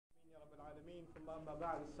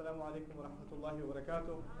Assalamu alaikum wa rahmatullahi wa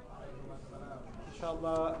barakatuh.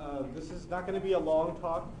 Inshallah, this is not going to be a long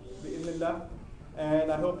talk, bi'idhnillah,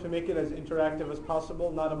 and I hope to make it as interactive as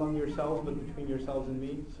possible, not among yourselves, but between yourselves and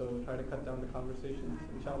me. So try to cut down the conversations,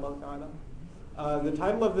 inshallah ta'ala. The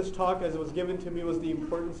title of this talk, as it was given to me, was The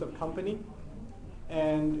Importance of Company.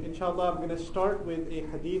 And inshallah, I'm going to start with a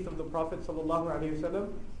hadith of the Prophet sallallahu alaihi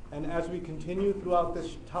wasallam. And as we continue throughout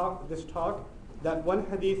this talk, that one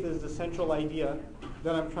hadith is the central idea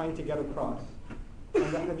that I'm trying to get across.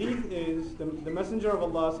 And the hadith is, the Messenger of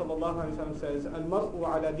Allah sallallahu alaihi wasallam says, "Al-mar'u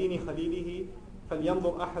ala dini khalilihi,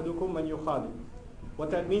 falyanzur ahadukum man yukhalil." What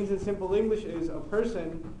that means in simple English is a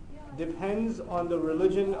person depends on the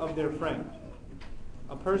religion of their friend.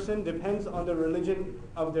 A person depends on the religion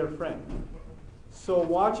of their friend. So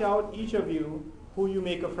watch out, each of you, who you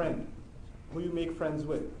make a friend, who you make friends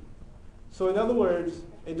with. So in other words,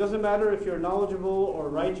 it doesn't matter if you're knowledgeable or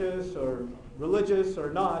righteous or religious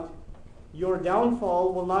or not, your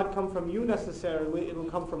downfall will not come from you necessarily, it will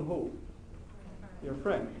come from who? Your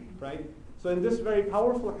friend, right? So in this very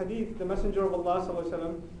powerful hadith, the Messenger of Allah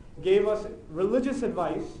ﷺ gave us religious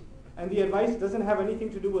advice, and the advice doesn't have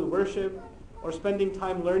anything to do with worship or spending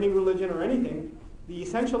time learning religion or anything. The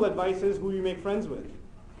essential advice is who you make friends with,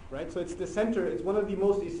 right? So it's the center, it's one of the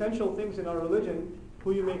most essential things in our religion,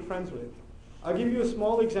 who you make friends with. I'll give you a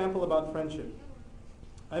small example about friendship.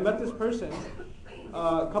 I met this person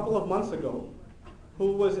a couple of months ago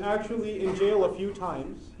who was actually in jail a few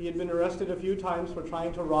times. He had been arrested a few times for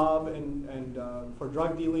trying to rob and for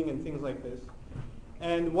drug dealing and things like this.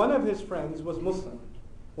 And one of his friends was Muslim,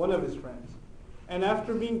 one of his friends. And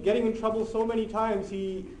after getting in trouble so many times,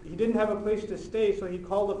 he didn't have a place to stay, so he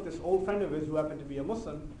called up this old friend of his who happened to be a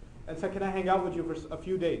Muslim and said, "Can I hang out with you for a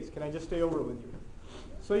few days? Can I just stay over with you?"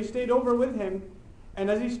 So he stayed over with him, and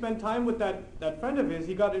as he spent time with that friend of his,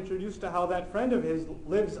 he got introduced to how that friend of his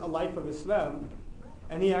lives a life of Islam,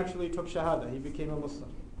 and he actually took Shahada. He became a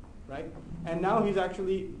Muslim, right? And now he's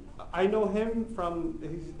actually, I know him from,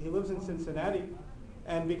 he lives in Cincinnati,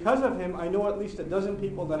 and because of him, I know at least a dozen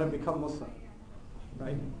people that have become Muslim,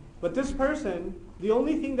 right? But this person, the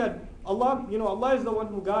only thing that Allah, Allah is the one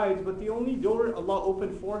who guides, but the only door Allah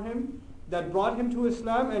opened for him that brought him to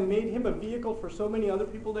Islam and made him a vehicle for so many other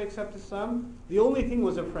people to accept Islam, the only thing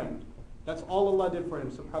was a friend. That's all Allah did for him,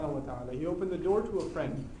 subhanahu wa ta'ala. He opened the door to a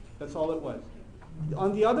friend. That's all it was.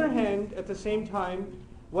 On the other hand, at the same time,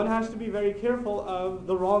 one has to be very careful of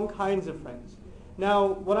the wrong kinds of friends. Now,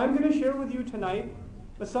 what I'm going to share with you tonight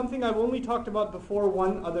is something I've only talked about before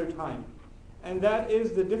one other time. And that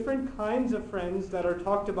is the different kinds of friends that are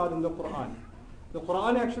talked about in the Qur'an. The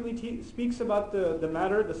Qur'an actually speaks about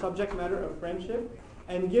the subject matter of friendship,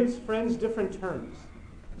 and gives friends different terms.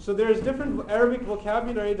 So there's different Arabic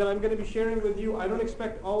vocabulary that I'm going to be sharing with you. I don't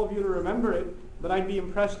expect all of you to remember it, but I'd be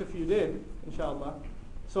impressed if you did, inshallah.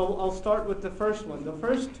 So I'll start with the first one. The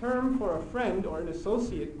first term for a friend or an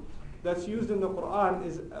associate that's used in the Qur'an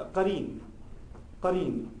is Qareen.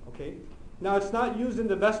 Qareen, okay? Now it's not used in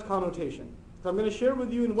the best connotation. So I'm going to share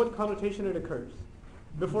with you in what connotation it occurs,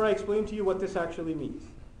 before I explain to you what this actually means.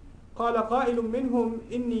 قَالَ قَائِلٌ مِّنْهُمْ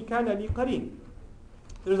إِنِّي كَانَ لِي قَرِينٌ.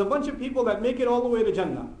 There's a bunch of people that make it all the way to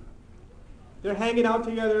Jannah. They're hanging out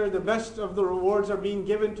together, the best of the rewards are being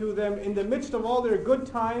given to them. In the midst of all their good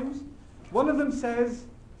times, one of them says,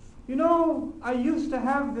 I used to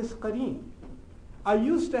have this qareen. I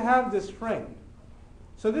used to have this friend.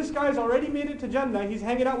 So this guy's already made it to Jannah, he's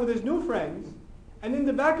hanging out with his new friends, and in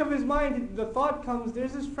the back of his mind, the thought comes,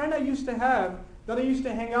 there's this friend I used to have that I used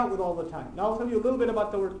to hang out with all the time. Now I'll tell you a little bit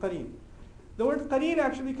about the word qareen. The word qareen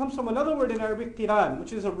actually comes from another word in Arabic, Qu'ran,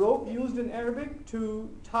 which is a rope used in Arabic to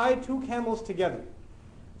tie two camels together.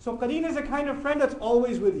 So qareen is a kind of friend that's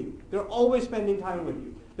always with you. They're always spending time with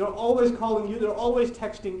you. They're always calling you. They're always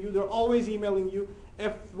texting you. They're always emailing you.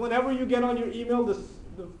 Whenever you get on your email, the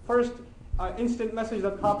first instant message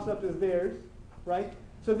that pops up is theirs, right?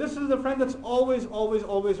 So this is the friend that's always, always,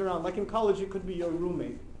 always around. Like in college, it could be your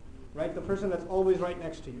roommate, right? The person that's always right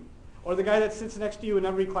next to you. Or the guy that sits next to you in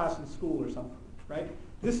every class in school or something, right?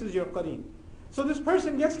 This is your qareen. So this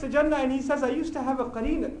person gets to Jannah and he says, I used to have a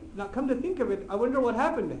qareen. Now come to think of it, I wonder what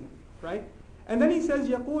happened to him, right? And then he says,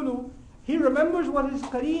 يَقُولُ, he remembers what his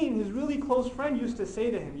qareen, his really close friend, used to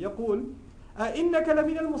say to him. يَقُول إِنَّكَ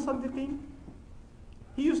لَمِنَ الْمُصَدِّقِينَ.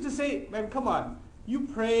 He used to say, man, come on. You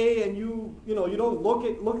pray and you don't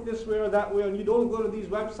look this way or that way, and you don't go to these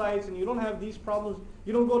websites, and you don't have these problems.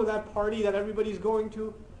 You don't go to that party that everybody's going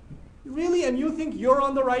to. Really? And you think you're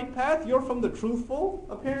on the right path? You're from the truthful,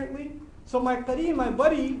 apparently? So my qareen, my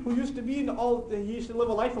buddy, who used to he used to live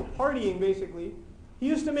a life of partying, basically. He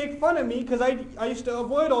used to make fun of me because I used to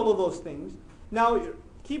avoid all of those things. Now,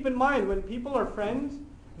 keep in mind, when people are friends,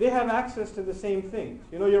 they have access to the same things.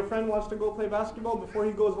 You know, your friend wants to go play basketball. Before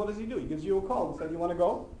he goes, what does he do? He gives you a call and says, you want to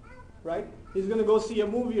go? Right? He's going to go see a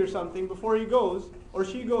movie or something. Before he goes, or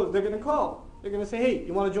she goes, they're going to call. They're going to say, hey,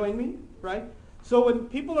 you want to join me? Right? So when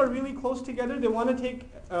people are really close together, they want to take,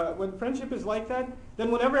 when friendship is like that, then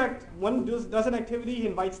whenever one does an activity, he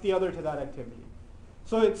invites the other to that activity.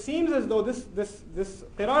 So it seems as though this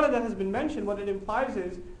qira'ah that has been mentioned, what it implies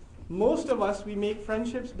is, most of us, we make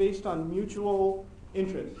friendships based on mutual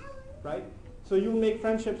interest, right? So you make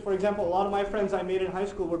friendships, for example, a lot of my friends I made in high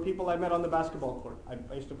school were people I met on the basketball court.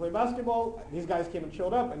 I used to play basketball, these guys came and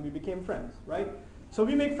showed up, and we became friends, right? So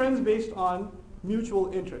we make friends based on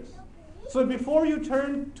mutual interest. So before you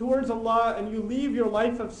turn towards Allah and you leave your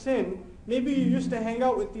life of sin, maybe you used to hang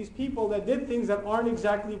out with these people that did things that aren't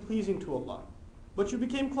exactly pleasing to Allah. But you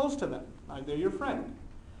became close to them. They're your friend.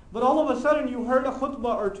 But all of a sudden you heard a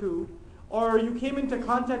khutbah or two, or you came into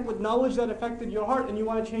contact with knowledge that affected your heart and you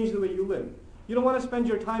want to change the way you live. You don't want to spend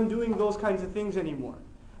your time doing those kinds of things anymore.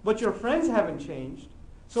 But your friends haven't changed.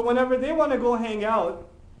 So whenever they want to go hang out,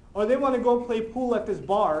 or they want to go play pool at this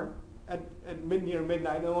bar at near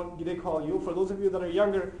midnight, they call you. For those of you that are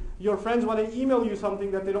younger, your friends want to email you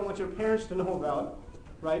something that they don't want your parents to know about,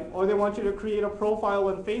 right? Or they want you to create a profile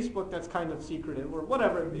on Facebook that's kind of secretive, or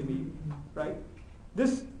whatever it may be, right?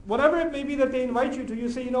 Whatever it may be that they invite you to, you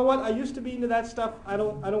say, you know what, I used to be into that stuff, I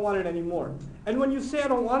don't want it anymore. And when you say I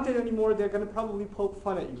don't want it anymore, they're going to probably poke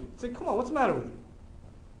fun at you. Say, come on, what's the matter with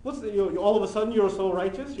you? All of a sudden you're so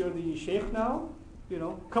righteous, you're the sheikh now? You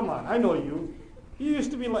know, come on, I know you. You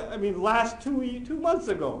used to be like, last 2 months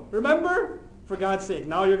ago. Remember? For God's sake,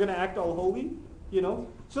 now you're going to act all holy? You know?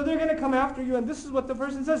 So they're going to come after you, and this is what the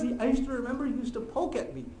person says. I used to remember he used to poke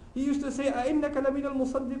at me. He used to say, أَإِنَّكَ لَمِنَ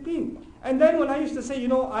الْمُصَدِّقِينَ. And then when I used to say, you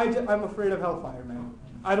know, I'm afraid of hellfire, man.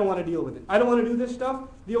 I don't want to deal with it. I don't want to do this stuff.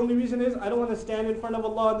 The only reason is I don't want to stand in front of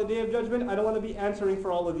Allah on the Day of Judgment. I don't want to be answering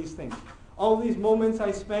for all of these things. All of these moments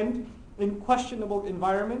I spend in questionable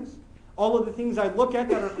environments, all of the things I look at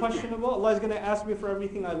that are questionable, Allah is going to ask me for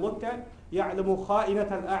everything I looked at. يَعْلَمُ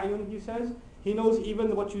خَائِنَةَ الْأَعْيُنِ, He says. He knows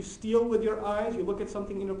even what you steal with your eyes. You look at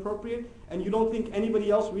something inappropriate and you don't think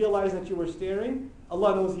anybody else realized that you were staring.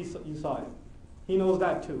 Allah knows you saw it. He knows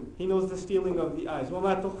that too. He knows the stealing of the eyes.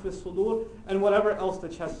 وَمَا تُخْفِي الصُّدُورِ, and whatever else the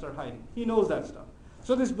chests are hiding. He knows that stuff.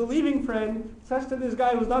 So this believing friend says to this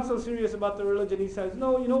guy who's not so serious about the religion, he says,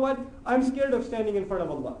 no, you know what? I'm scared of standing in front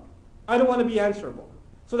of Allah. I don't want to be answerable.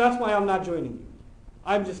 So that's why I'm not joining you.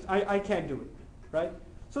 I can't do it. Right?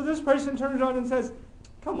 So this person turns around and says,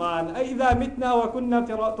 come on, أَإِذَا مِتْنَا وَكُنَّا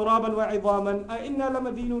تُرَابًا وَعِظَامًا أَإِنَّا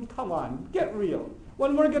لَمَدِينُونَ. Come on, get real.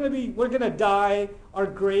 When we're gonna die, our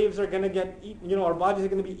graves are gonna get eaten, our bodies are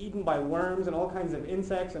gonna be eaten by worms and all kinds of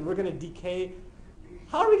insects, and we're gonna decay.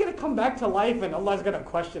 How are we gonna come back to life and Allah's gonna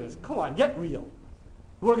question us? Come on, get real.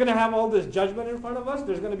 We're gonna have all this judgment in front of us.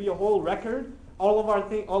 There's gonna be a whole record. All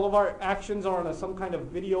of our actions are on some kind of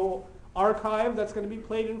video archive that's gonna be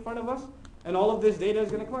played in front of us. And all of this data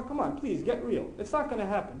is going to come on, please, get real. It's not going to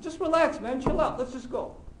happen. Just relax, man, chill out, let's just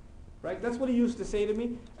go. Right? That's what he used to say to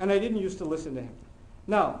me, and I didn't used to listen to him.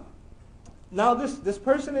 Now this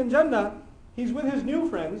person in Jannah, he's with his new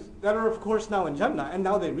friends that are of course now in Jannah, and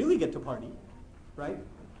now they really get to party. Right?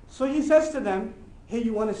 So he says to them, hey,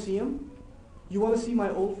 you want to see him? You want to see my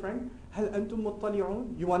old friend? هَلْ أَنْتُمْ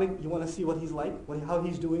مُطَّلِعُونَ? You want to see what he's like, how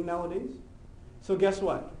he's doing nowadays? So guess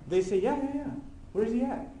what? They say, yeah. Where's he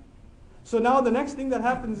at? So now the next thing that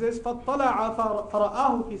happens is فَاطَّلَعَ فَرَآهُ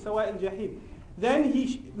فِي سَوَاءِ الْجَحِيمِ. Then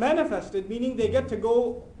he manifested, meaning they get to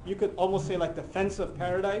go, you could almost say like the fence of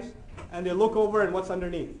paradise, and they look over and what's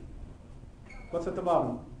underneath? What's at the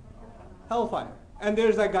bottom? Hellfire. And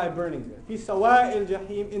there's that guy burning there. فِي سَوَاءِ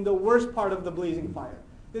الْجَحِيمِ, in the worst part of the blazing fire.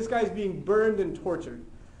 This guy's being burned and tortured.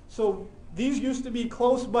 So these used to be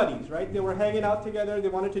close buddies, right? They were hanging out together, they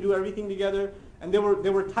wanted to do everything together, and they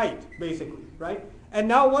were tight, basically, right? And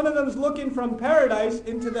now one of them's looking from paradise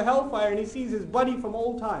into the hellfire and he sees his buddy from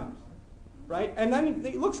old times. Right? And then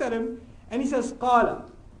he looks at him and he says, قَالَ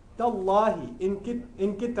تَاللَّهِ إِن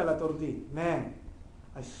كِتَّ لَتُرْدِينَ. Man,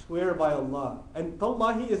 I swear by Allah. And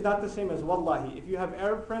tallahi is not the same as wallahi. If you have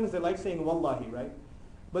Arab friends, they like saying wallahi, right?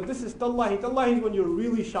 But this is tallahi. Tallahi is when you're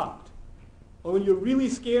really shocked. Or when you're really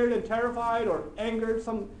scared and terrified or angered,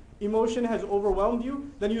 some emotion has overwhelmed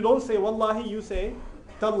you, then you don't say wallahi, you say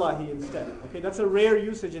tallahi instead. Okay, that's a rare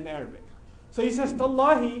usage in Arabic. So he says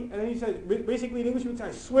tallahi, and then he says, basically in English, he would say,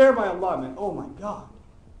 I swear by Allah, man. Oh my God.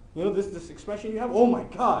 This expression you have, oh my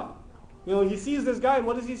God. He sees this guy, and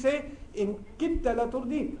what does he say? In kitta la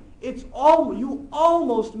turdin. You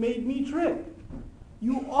almost made me trip.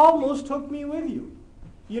 You almost took me with you.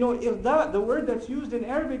 irda, the word that's used in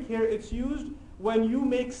Arabic here, it's used when you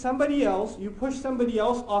make somebody else, you push somebody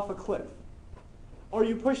else off a cliff. Or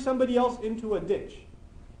you push somebody else into a ditch.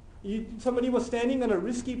 Somebody was standing in a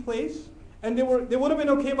risky place, and they would have been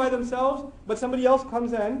okay by themselves, but somebody else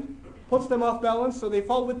comes in, puts them off balance, so they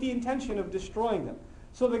fall with the intention of destroying them.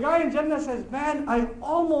 So the guy in Jannah says, man, I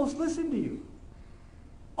almost listened to you.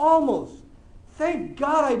 Almost. Thank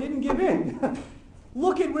God I didn't give in.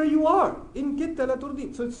 Look at where you are. In kitta la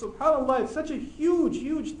turdin. So subhanAllah, it's such a huge,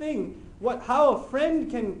 huge thing. How a friend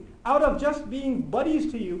can, out of just being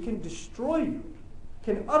buddies to you, can destroy you.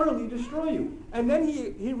 Can utterly destroy you. And then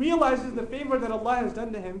he realizes the favor that Allah has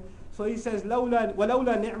done to him. So he says, وَلَوْلَا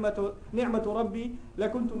نِعْمَةُ رَبِّي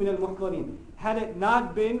لَكُنْتُ مِنَ الْمُحْضَرِينَ. Had it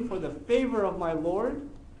not been for the favor of my Lord,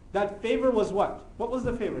 that favor was what? What was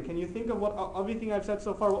the favor? Can you think of everything I've said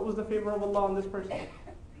so far? What was the favor of Allah on this person?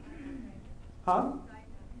 Huh?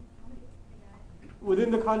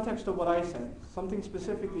 Within the context of what I said, something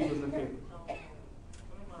specifically was the favor.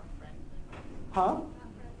 Huh?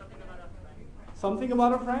 Something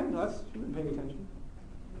about a friend? You've been paying attention.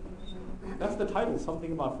 That's the title,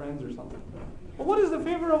 something about friends or something. But what is the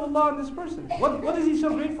favor of Allah on this person? What is he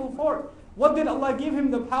so grateful for? What did Allah give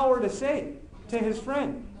him the power to say to his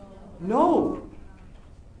friend? No.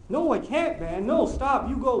 No, I can't, man. No, stop.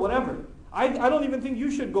 You go, whatever. I don't even think you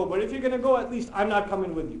should go, but if you're going to go, at least I'm not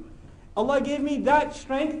coming with you. Allah gave me that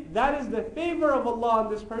strength. That is the favor of Allah on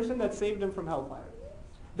this person that saved him from hellfire.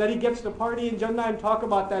 That he gets to party in Jannah and talk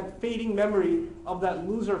about that fading memory of that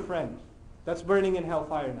loser friend that's burning in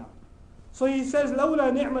hellfire now. So he says,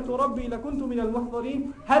 لَوْلَا نِعْمَةُ رَبِّي لَكُنْتُ مِنَ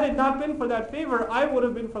الْمُحْضَرِينَ. Had it not been for that favor, I would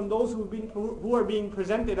have been from those who are being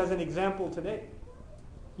presented as an example today.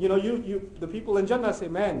 The people in Jannah say,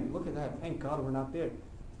 man, look at that. Thank God we're not there.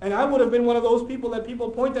 And I would have been one of those people that people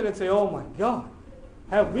point at and say, oh my God,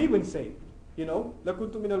 have we been saved?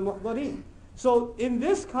 لَكُنْتُ مِنَ الْمُحْضَرِينَ. So in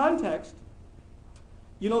this context,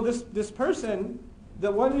 this person, the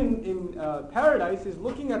one in paradise, is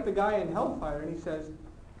looking at the guy in hellfire and he says,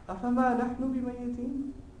 أَفَمَا نَحْنُ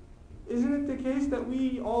بِمَيِّتِينَ. Isn't it the case that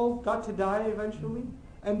we all got to die eventually?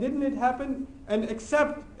 And didn't it happen?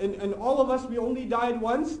 And all of us, we only died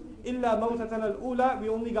once. إِلَّا مَوْتَتَنَا الْأُولَى. We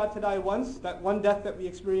only got to die once, that one death that we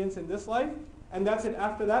experience in this life. And that's it.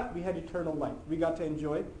 After that, we had eternal life. We got to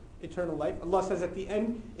enjoy eternal life. Allah says at the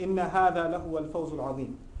end, إِنَّ هَذَا لَهُوَ الْفَوْزُ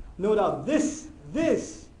الْعَظِيمُ. No doubt, this,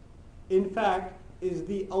 in fact, is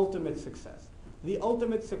the ultimate success. The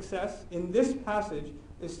ultimate success in this passage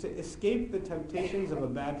is to escape the temptations of a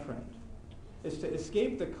bad friend. Is to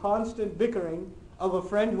escape the constant bickering of a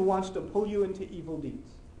friend who wants to pull you into evil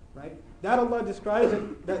deeds. Right? That Allah describes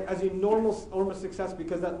it as a normal success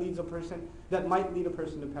because that might lead a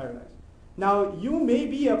person to paradise. Now, you may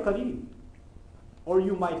be a qareen, or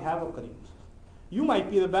you might have a qareen. You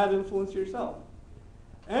might be the bad influence yourself.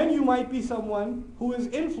 And you might be someone who is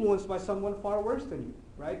influenced by someone far worse than you.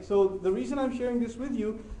 Right? So the reason I'm sharing this with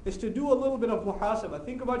you is to do a little bit of muhasabah.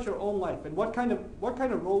 Think about your own life and what kind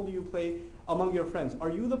of role do you play among your friends?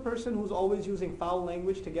 Are you the person who's always using foul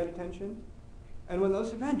language to get attention? And when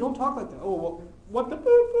those say, man, don't talk like that. Oh, well, what the boop,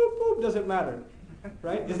 boop, boop doesn't matter.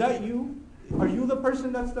 Right? Is that you? Are you the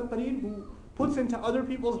person that's the qareen who puts into other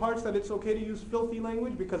people's hearts that it's okay to use filthy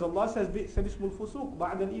language? Because Allah says, بِئْسَ الْإِسْمُ الْفُسُوقُ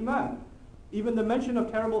بَعْدَ الْإِيمَانِ. Even the mention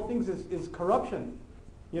of terrible things is corruption.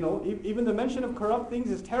 Even the mention of corrupt things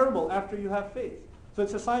is terrible after you have faith. So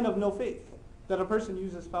it's a sign of no faith that a person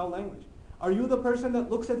uses foul language. Are you the person that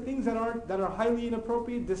looks at things that are highly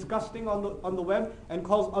inappropriate, disgusting on the web and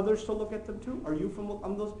calls others to look at them too? Are you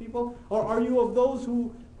from those people? Or are you of those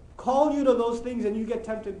who call you to those things and you get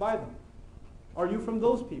tempted by them? Are you from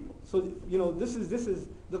those people? So this is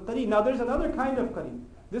the qareen. Now there's another kind of qareen.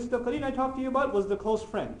 The qareen I talked to you about was the close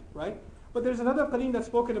friend, right? But there's another qareen that's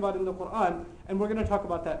spoken about in the Quran, and we're going to talk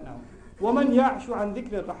about that now. وَمَنْ يَعْشُ عَنْ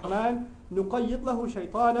ذِكْرِ الرَّحْمَنِ نُقَيِّضْ لَهُ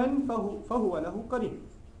شَيْطَانًا فَهُوَ لَهُ قَرِينٌ.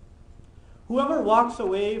 Whoever walks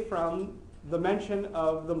away from the mention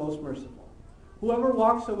of the Most Merciful, whoever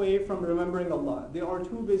walks away from remembering Allah, they are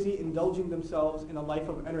too busy indulging themselves in a life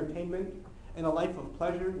of entertainment, in a life of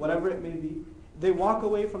pleasure, whatever it may be. They walk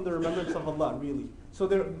away from the remembrance of Allah, really. So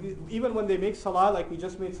even when they make salah, like we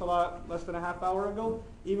just made salah less than a half hour ago,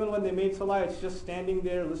 even when they made salah, it's just standing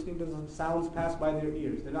there listening to some sounds pass by their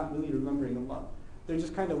ears. They're not really remembering Allah. They're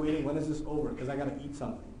just kind of waiting, when is this over? Because I got to eat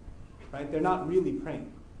something. Right? They're not really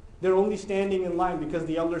praying. They're only standing in line because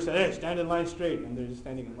the elder said, hey, stand in line straight. And they're just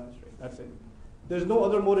standing in line straight. That's it. There's no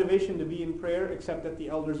other motivation to be in prayer except that the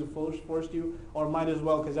elders have forced you, or might as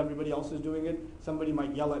well because everybody else is doing it. Somebody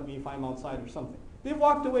might yell at me if I'm outside or something. They've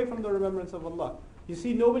walked away from the remembrance of Allah. You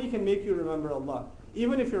see, nobody can make you remember Allah.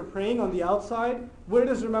 even if you're praying on the outside, where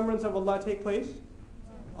does remembrance of Allah take place?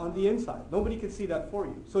 On the inside. Nobody can see that for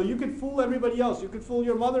you. So you could fool everybody else. You could fool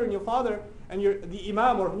your mother and your father and the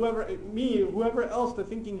imam or whoever else to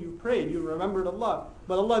thinking you prayed, you remembered Allah.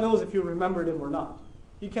 But Allah knows if you remembered Him or not.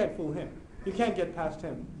 You can't fool Him. You can't get past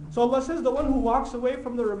Him. So Allah says the one who walks away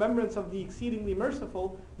from the remembrance of the exceedingly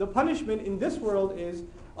merciful, the punishment in this world is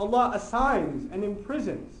Allah assigns and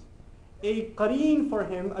imprisons a qareen for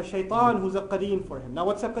him, a shaitan who's a qareen for him. Now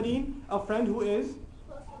what's a qareen? A friend who is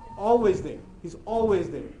always there. He's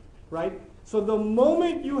always there, right? So the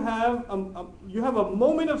moment you have a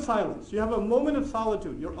moment of silence, you have a moment of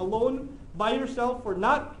solitude, you're alone by yourself for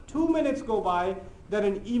not 2 minutes go by that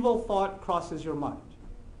an evil thought crosses your mind.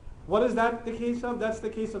 What is that the case of? That's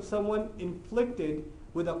the case of someone inflicted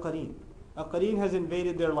with a qareen. A qareen has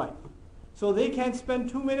invaded their life. So they can't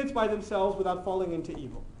spend 2 minutes by themselves without falling into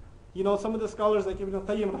evil. You know, some of the scholars like Ibn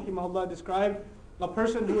Qayyim rahimahullah describe a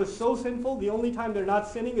person who is so sinful, the only time they're not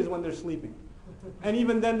sinning is when they're sleeping. And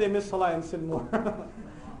even then they miss salah and sin more.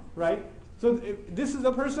 Right? So this is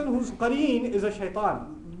a person whose qareen is a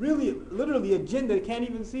shaitan. Really, literally a jinn that can't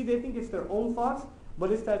even see. They think it's their own thoughts,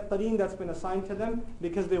 but it's that qareen that's been assigned to them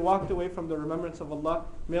because they walked away from the remembrance of Allah.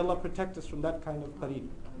 May Allah protect us from that kind of qareen.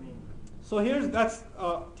 So that's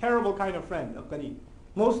a terrible kind of friend, a qareen.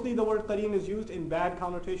 Mostly the word qareen is used in bad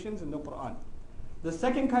connotations in the Quran. The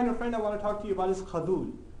second kind of friend I want to talk to you about is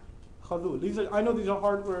khadul. Khadul. I know these are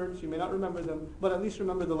hard words, you may not remember them, but at least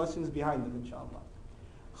remember the lessons behind them, inshallah.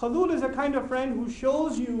 Khadul is a kind of friend who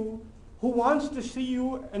shows you, who wants to see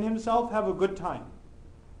you and himself have a good time.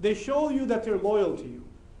 They show you that they're loyal to you.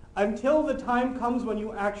 Until the time comes when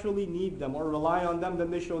you actually need them or rely on them,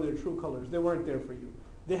 then they show their true colors. They weren't there for you.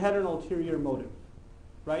 They had an ulterior motive.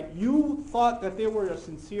 Right? You thought that they were a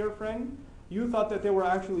sincere friend. You thought that they were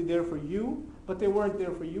actually there for you, but they weren't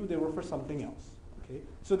there for you. They were for something else. Okay?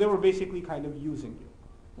 So they were basically kind of using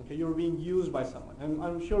you. Okay? You were being used by someone. And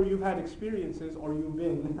I'm sure you've had experiences or you've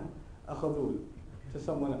been a khadul to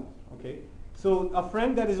someone else. Okay? So a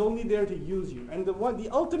friend that is only there to use you. And the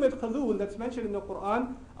ultimate khadul that's mentioned in the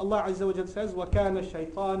Quran, Allah Azza wa Jal says, وَكَانَ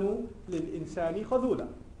الشَّيْطَانُ لِلْإِنسَانِ خَذُولًا.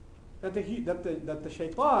 That the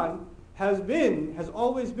shaitan has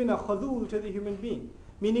always been a khadul to the human being.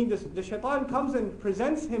 Meaning the shaitan comes and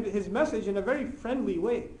presents his message in a very friendly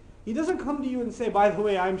way. He doesn't come to you and say, by the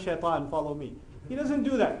way, I'm shaitan, follow me. He doesn't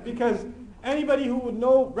do that because anybody who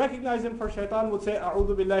would recognize him for shaitan would say,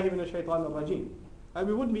 A'udhu billahi minash shaitan ar-rajim. And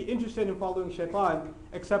we wouldn't be interested in following shaitan,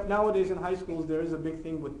 except nowadays in high schools there is a big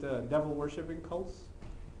thing with the devil worshipping cults.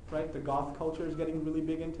 Right? The goth culture is getting really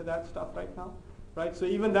big into that stuff right now. Right? So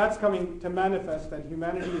even that's coming to manifest that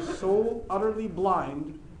humanity is so utterly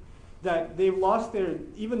blind that they've lost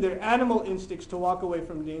even their animal instincts to walk away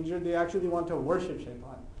from danger. They actually want to worship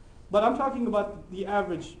shaitan. But I'm talking about the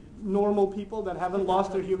average normal people that haven't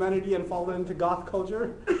lost their humanity and fallen into goth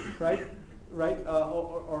culture, right?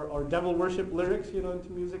 Or devil worship lyrics, into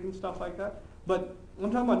music and stuff like that. But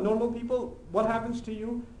I'm talking about normal people. What happens to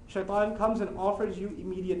you? Shaitan comes and offers you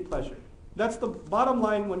immediate pleasure. That's the bottom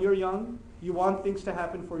line. When you're young, you want things to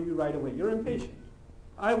happen for you right away. You're impatient.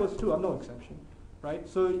 I was too. I'm no exception, right?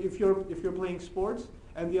 So if you're playing sports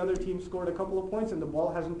and the other team scored a couple of points and the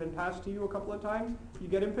ball hasn't been passed to you a couple of times, you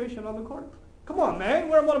get impatient on the court. Come on, man.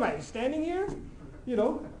 What am I standing here?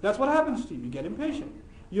 That's what happens to you. You get impatient.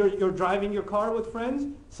 You're driving your car with friends.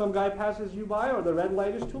 Some guy passes you by, or the red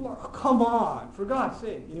light is too long. Oh, come on, for God's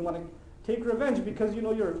sake! And you want to take revenge because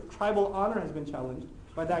your tribal honor has been challenged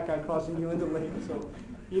by that guy crossing you in the lane. So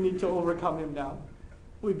you need to overcome him now.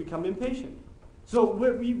 We become impatient. So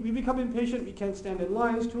we become impatient. We can't stand in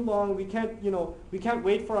lines too long. We can't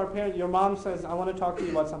wait for our parents. Your mom says, "I want to talk to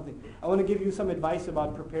you about something. I want to give you some advice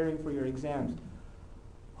about preparing for your exams."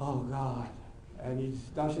 Oh God! And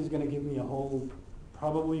now she's going to give me a whole,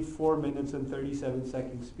 probably 4 minutes and 37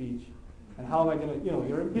 second speech. And how am I going to?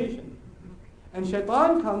 You're impatient. And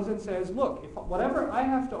shaitan comes and says, "Look, if whatever I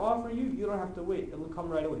have to offer you, you don't have to wait. It'll come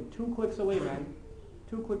right away. 2 clicks away, man.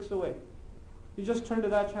 2 clicks away. You just turn to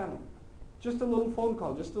that channel. Just a little phone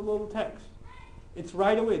call, just a little text. It's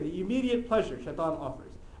right away, the immediate pleasure shaitan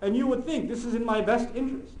offers. And you would think this is in my best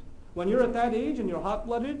interest. When you're at that age and you're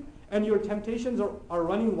hot-blooded and your temptations are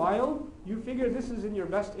running wild, you figure this is in your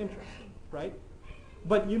best interest, right?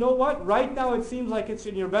 But you know what? Right now it seems like it's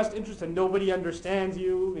in your best interest and nobody understands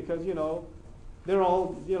you because, they're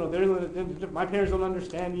all, my parents don't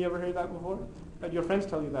understand me. You ever heard that before? But your friends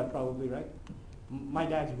tell you that probably, right? My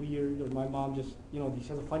dad's weird, or my mom just, she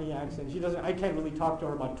has a funny accent. I can't really talk to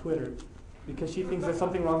her about Twitter because she thinks there's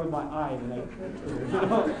something wrong with my eye.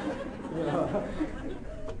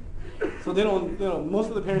 So they don't, most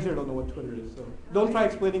of the parents here don't know what Twitter is. So don't try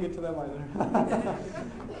explaining it to them either.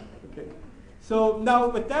 Okay. So now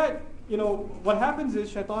with that, what happens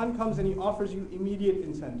is shaitan comes and he offers you immediate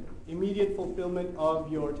incentive, immediate fulfillment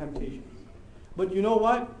of your temptations. But you know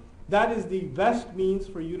what? That is the best means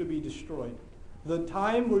for you to be destroyed. The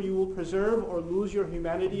time where you will preserve or lose your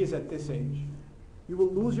humanity is at this age. You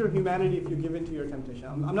will lose your humanity if you give in to your temptation.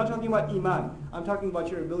 I'm not talking about iman. I'm talking about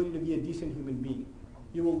your ability to be a decent human being.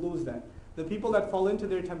 You will lose that. The people that fall into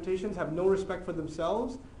their temptations have no respect for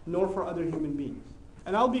themselves nor for other human beings.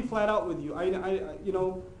 And I'll be flat out with you.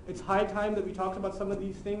 It's high time that we talked about some of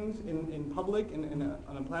these things in public and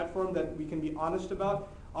on a platform that we can be honest about.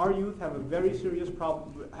 Our youth have a very serious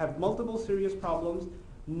problem, have multiple serious problems,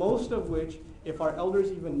 most of which, if our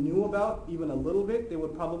elders even knew about, even a little bit, they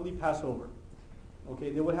would probably pass over. Okay,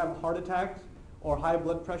 they would have heart attacks or high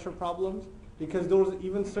blood pressure problems because those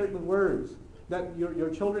even certain words that your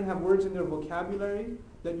children have words in their vocabulary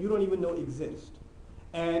that you don't even know exist.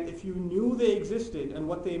 And if you knew they existed and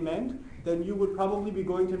what they meant, then you would probably be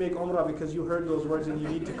going to make umrah because you heard those words and you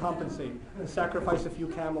need to compensate and sacrifice a few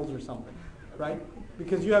camels or something, right?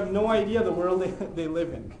 Because you have no idea the world they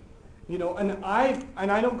live in. And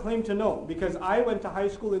I don't claim to know because I went to high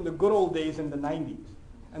school in the good old days in the 90s.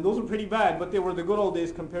 And those were pretty bad, but they were the good old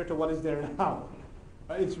days compared to what is there now.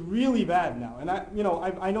 It's really bad now. And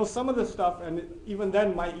I know some of the stuff, and even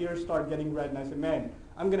then my ears start getting red, and I said, man,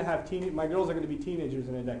 I'm going to have my girls are going to be teenagers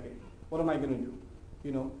in a decade. What am I going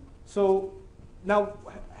to do? So now,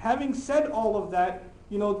 having said all of that,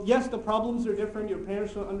 yes, the problems are different. Your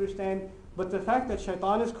parents don't understand, but the fact that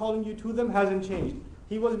shaitan is calling you to them hasn't changed.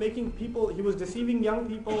 He was deceiving young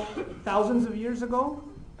people thousands of years ago,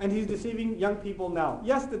 and he's deceiving young people now.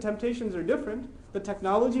 Yes, the temptations are different, the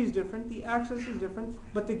technology is different, the access is different,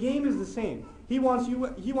 but the game is the same. He wants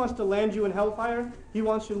to land you in hellfire. He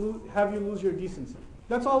wants to have you lose your decency.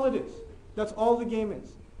 That's all it is. That's all the game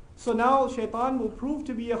is. So now shaitan will prove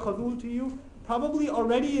to be a khadul to you. Probably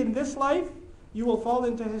already in this life, you will fall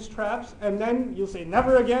into his traps, and then you'll say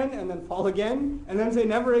never again, and then fall again, and then say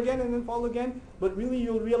never again, and then fall again. But really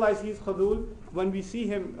you'll realize he's khadul when we see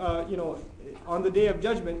him, on the day of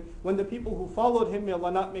judgment, when the people who followed him, may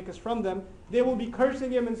Allah not make us from them, they will be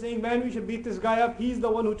cursing him and saying, man, we should beat this guy up. He's the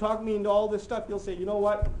one who talked me into all this stuff. He'll say, you know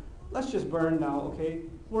what? Let's just burn now, okay?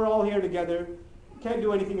 We're all here together. Can't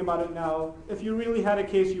do anything about it now. If you really had a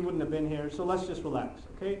case, you wouldn't have been here. So let's just relax,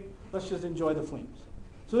 okay? Let's just enjoy the flames.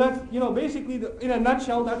 So that's, basically, in a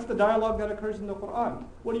nutshell, that's the dialogue that occurs in the Qur'an.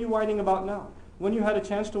 What are you whining about now? When you had a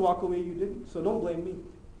chance to walk away, you didn't. So don't blame me,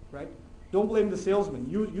 right? Don't blame the salesman.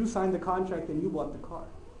 You signed the contract and you bought the car.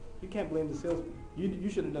 You can't blame the salesman. You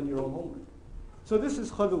should have done your own homework. So this is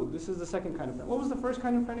khadul. This is the second kind of friend. What was the first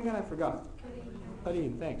kind of friend again? I forgot.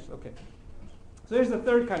 Qareem. Thanks. Okay. So here's the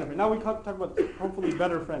third kind of friend. Now we talk about hopefully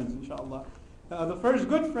better friends, inshallah. The first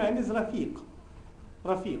good friend is rafiq.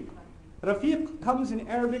 Rafiq. Rafiq comes in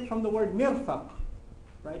Arabic from the word mirfaq.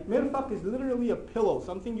 Right? Mirfaq is literally a pillow,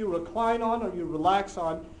 something you recline on or you relax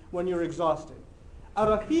on when you're exhausted. A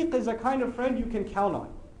rafiq is a kind of friend you can count on.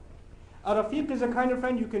 A rafiq is a kind of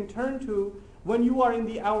friend you can turn to when you are in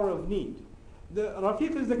the hour of need. The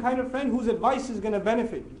rafiq is the kind of friend whose advice is going to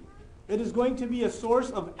benefit you. It is going to be a source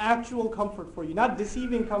of actual comfort for you. Not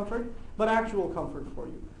deceiving comfort, but actual comfort for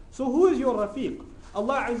you. So who is your rafiq?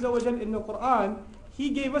 Allah Azza wa Jal in the Qur'an, He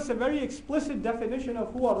gave us a very explicit definition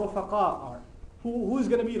of who our rufaqa are. Who is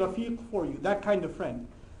going to be rafiq for you, that kind of friend.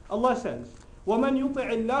 Allah says, وَمَنْ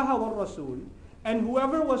يُطِعِ اللَّهَ وَالرَّسُولِ, and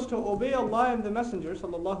whoever was to obey Allah and the Messenger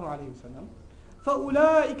sallallahu alaihi wasallam,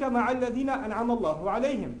 فَأُولَٰئِكَ مَعَ الَّذِينَ أَنْعَمَ اللَّهُ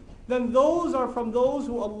عَلَيْهِمْ, then those are from those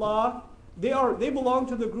who Allah, they belong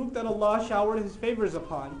to the group that Allah showered His favors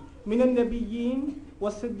upon. مِنَ النَّبِيِّينَ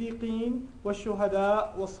وَالصِّدِّيقِينَ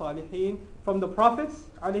وَالشُّهَدَاءِ وَالصَّالِحِينَ, from the prophets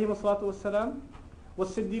alayhi wassalatu wassalam,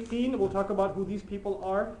 وَالصِّدِّيقِينَ, we'll talk about who these people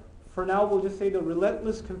are. For now we'll just say the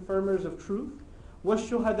relentless confirmers of truth.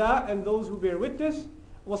 وَالشُّهَدَاء, and those who bear witness.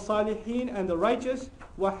 وَالصَّالِحِينَ, and the righteous.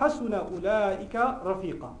 وَحَسُنَ أُولَٰئِكَ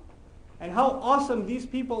رَفِيقًا. And how awesome these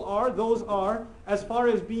people are, those are as far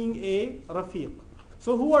as being a rafiq.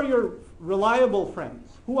 So who are your reliable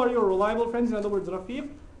friends? Who are your reliable friends? In other words, rafiq,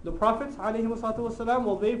 the prophets, alayhi wassalatu wassalam,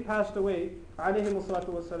 well, they've passed away, alayhi wassalatu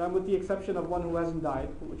wassalam, with the exception of one who hasn't died.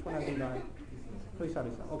 Which one hasn't died?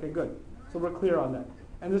 Okay, good. So we're clear on that.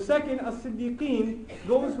 And the second, as-siddiqeen,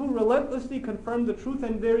 those who relentlessly confirm the truth,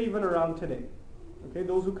 and they're even around today. Okay,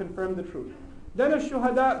 those who confirm the truth. Then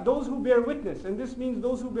ash-shuhada, those who bear witness, and this means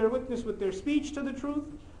those who bear witness with their speech to the truth,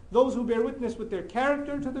 those who bear witness with their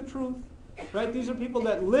character to the truth. Right? These are people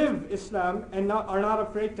that live Islam and are not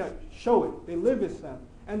afraid to show it. They live Islam.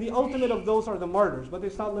 And the ultimate of those are the martyrs, but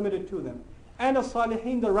it's not limited to them. And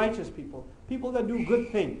as-salihin, the righteous people, people that do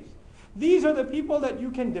good things. These are the people that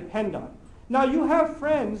you can depend on. Now you have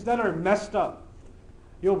friends that are messed up.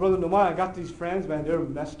 Yo, brother Nouman, I got these friends, man, they're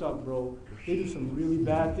messed up, bro. They do some really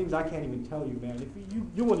bad things. I can't even tell you, man. If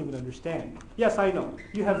you won't even understand. Yes, I know.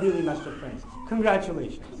 You have really messed up friends.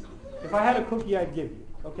 Congratulations. If I had a cookie, I'd give you.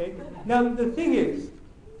 Okay? Now, the thing is,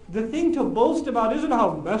 the thing to boast about isn't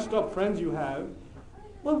how messed up friends you have,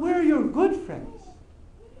 but where are your good friends?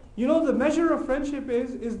 You know, the measure of friendship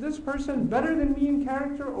is this person better than me in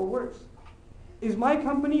character or worse? Is my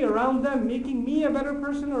company around them making me a better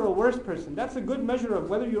person or a worse person? That's a good measure of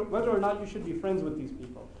whether or not you should be friends with these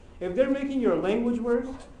people. If they're making your language worse,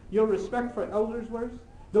 your respect for elders worse,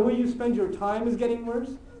 the way you spend your time is getting worse,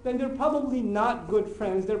 then they're probably not good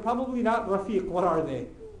friends. They're probably not rafiq. What are they?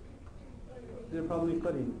 They're probably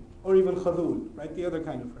qarin, or even khadud, right? The other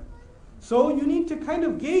kind of friend. So you need to kind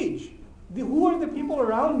of gauge who are the people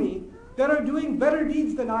around me that are doing better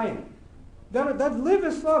deeds than I am. That live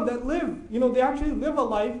Islam, that live, they actually live a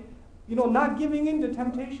life, not giving in to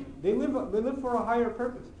temptation. They live for a higher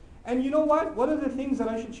purpose. And you know what? One of the things that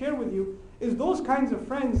I should share with you is those kinds of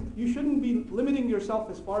friends, you shouldn't be limiting yourself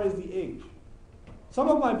as far as the age. Some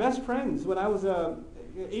of my best friends, when I was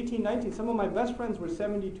 18, 19, some of my best friends were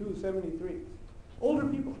 72, 73. Older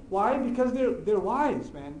people. Why? Because they're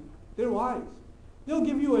wise, man. They're wise. They'll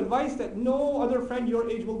give you advice that no other friend your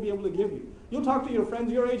age will be able to give you. You'll talk to your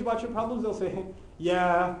friends your age about your problems, they'll say,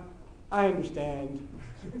 yeah, I understand.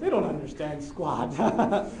 They don't understand squat.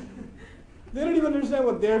 They don't even understand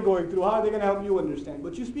what they're going through. How are they going to help you understand?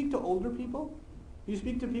 But you speak to older people, you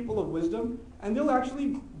speak to people of wisdom, and they'll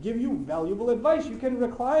actually give you valuable advice. You can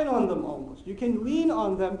recline on them almost. You can lean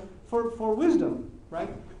on them for wisdom,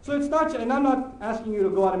 right? So it's not, and I'm not asking you to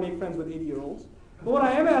go out and make friends with 80-year-olds. But what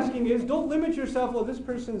I am asking is, don't limit yourself, well, this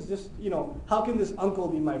person's just, how can this uncle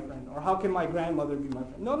be my friend? Or how can my grandmother be my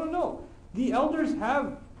friend? No. The elders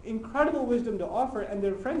have incredible wisdom to offer, and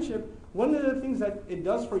their friendship, one of the things that it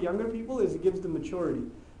does for younger people is it gives them maturity.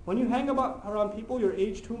 When you hang around people your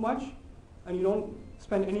age too much, and you don't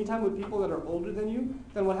spend any time with people that are older than you,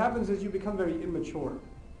 then what happens is you become very immature.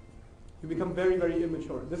 You become very, very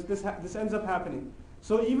immature. This ends up happening.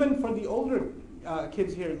 So even for the older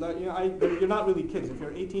kids here, you're not really kids if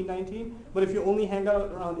you're 18, 19, but if you only hang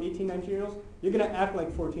out around 18, 19-year-olds, you're going to act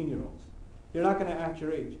like 14-year-olds. You're not going to act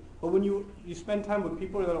your age. But when you spend time with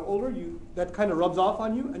people that are older, that kind of rubs off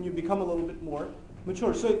on you, and you become a little bit more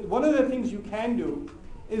mature. So one of the things you can do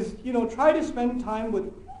is, try to spend time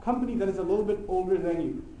with company that is a little bit older than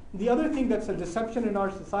you. The other thing that's a deception in our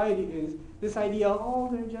society is this idea of, oh,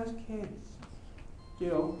 they're just kids.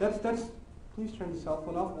 That's please turn the cell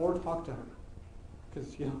phone off or talk to her.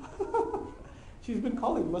 Because, she's been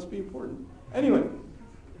calling, it must be important. Anyway,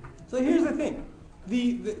 so here's the thing.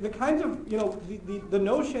 The kinds of, the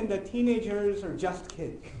notion that teenagers are just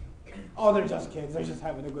kids. Oh, they're just kids, they're just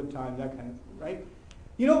having a good time, that kind of thing,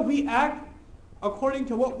 right? We act according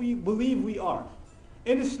to what we believe we are.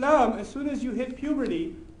 In Islam, as soon as you hit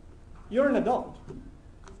puberty, you're an adult.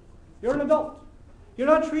 You're an adult. You're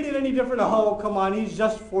not treated any different. Oh, come on, he's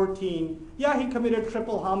just 14. Yeah, he committed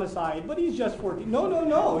triple homicide, but he's just 14.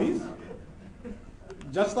 No. He's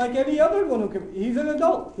just like any other one he's an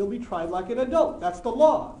adult. He'll be tried like an adult. That's the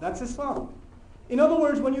law. That's Islam. In other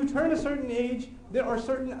words, when you turn a certain age, there are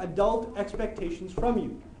certain adult expectations from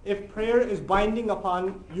you. If prayer is binding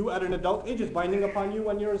upon you at an adult age, it's binding upon you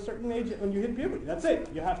when you're a certain age, when you hit puberty. That's it.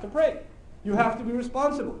 You have to pray. You have to be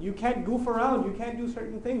responsible. You can't goof around. You can't do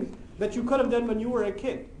certain things that you could have done when you were a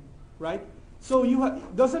kid, right? So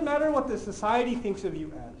doesn't matter what the society thinks of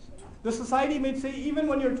you as. The society may say, even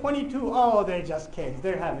when you're 22, oh, they're just kids.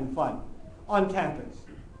 They're having fun on campus,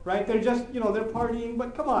 right? They're just, they're partying,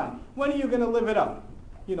 but come on. When are you going to live it up?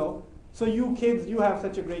 So you kids, you have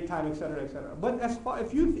such a great time, etc., etc. But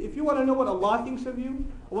if you want to know what Allah thinks of you,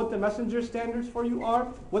 or what the messenger's standards for you are,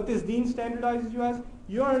 what this deen standardizes you as,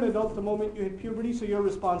 you're an adult the moment you hit puberty, so you're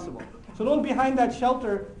responsible. So don't hide behind that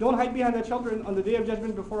shelter on the day of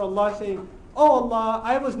judgment before Allah saying, oh Allah,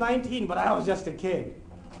 I was 19, but I was just a kid.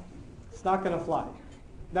 It's not going to fly.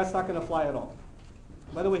 That's not going to fly at all.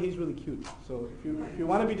 By the way, he's really cute. So if you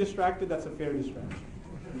want to be distracted, that's a fair distraction.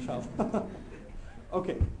 Inshallah.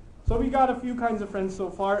 Okay. So we got a few kinds of friends so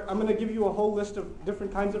far. I'm going to give you a whole list of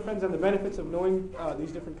different kinds of friends and the benefits of knowing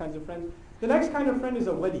these different kinds of friends. The next kind of friend is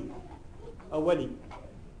a wali. A wali.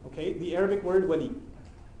 Okay, the Arabic word wali.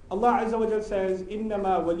 Allah Azza wa Jal says,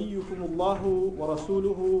 إِنَّمَا وَلِيُّكُمُ اللَّهُ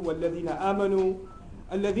وَرَسُولُهُ وَالَّذِينَ آمَنُوا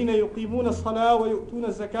الَّذِينَ يُقِيمُونَ الصَّلَاةَ وَيُؤْتُونَ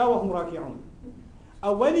الزَّكَاةَ وَهُمْ رَاكِعُونَ.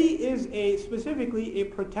 A wali is specifically a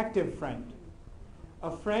protective friend.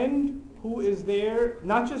 A friend who is there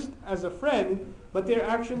not just as a friend, but they're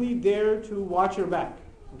actually there to watch your back.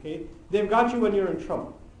 Okay? They've got you when you're in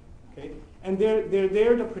trouble. Okay? And they're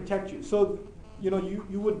there to protect you. So, you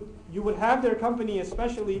would have their company,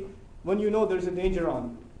 especially when you know there's a danger on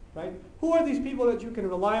you. Right? Who are these people that you can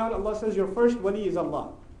rely on? Allah says your first wali is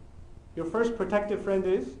Allah. Your first protective friend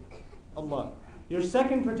is Allah. Your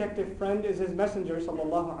second protective friend is His Messenger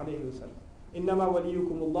sallallahu alaihi wasallam. Innama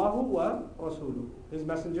waliyukumullahu wa rasuluhu. His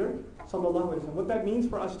Messenger sallallahu alaihi wasallam. What that means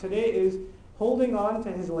for us today is holding on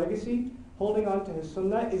to His legacy, holding on to His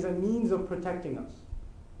sunnah is a means of protecting us.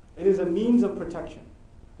 It is a means of protection.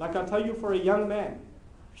 Like I'll tell you, for a young man,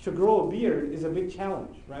 to grow a beard is a big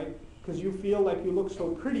challenge, right? Because you feel like you look so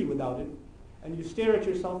pretty without it, and you stare at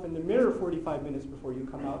yourself in the mirror 45 minutes before you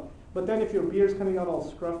come out. But then if your beard's coming out all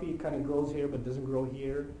scruffy, it kind of grows here but doesn't grow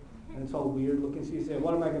here, and it's all weird looking, so you say,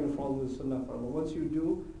 what am I going to follow the sunnah for? Well, once you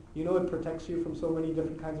do, it protects you from so many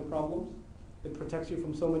different kinds of problems. It protects you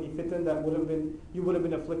from so many fitan that you would have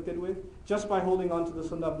been afflicted with, just by holding on to the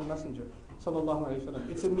sunnah of the Messenger sallallahu alaihi wasallam.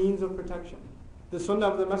 It's a means of protection. The sunnah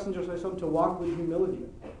of the Messenger sallallahu alaihi wasallam to walk with humility.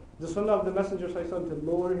 The sunnah of the Messenger sallallahu alaihi wasallam to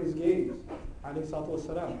lower his gaze.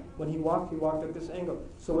 When he walked at this angle.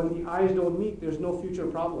 So when the eyes don't meet, there's no future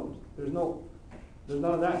problems. There's none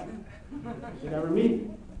of that. You never meet.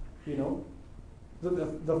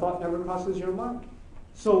 The thought never crosses your mind.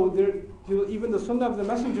 So even the sunnah of the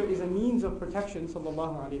Messenger is a means of protection,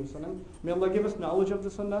 sallallahu alaihi wasallam. May Allah give us knowledge of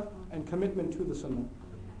the sunnah and commitment to the sunnah.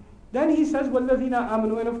 Then he says, وَالَّذِينَ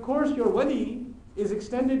آمَنُوا, and of course your wali is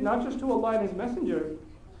extended not just to Allah and His Messenger,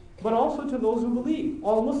 but also to those who believe,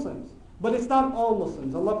 all Muslims. But it's not all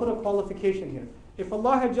Muslims. Allah put a qualification here. If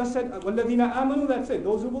Allah had just said, وَالَّذِينَ آمَنُوا, that's it,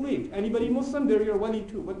 those who believed. Anybody Muslim, they're your wali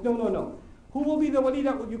too. But no. Who will be the wali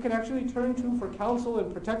that you can actually turn to for counsel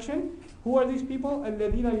and protection? Who are these people?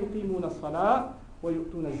 الَّذِينَ يُقِيمُونَ الصَّلَاةَ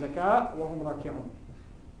وَيُؤْتُونَ الزَّكَاةَ وَهُمْ رَاكِعُونَ.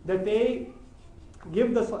 That they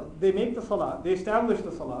make the salah, they establish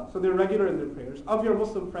the salah, so they're regular in their prayers. Of your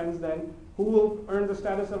Muslim friends then, who will earn the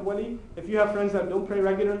status of wali? If you have friends that don't pray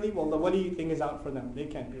regularly, well, the wali thing is out for them. They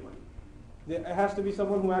can't be wali. It has to be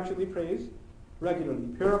someone who actually prays regularly.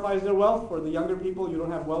 Purifies their wealth. For the younger people, you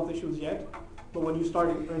don't have wealth issues yet, but when you start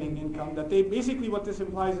earning income, that they basically, what this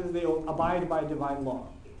implies is they abide by divine law.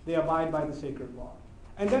 They abide by the sacred law.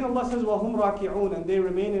 And then Allah says, وَهُمْ رَاكِعُونَ, and they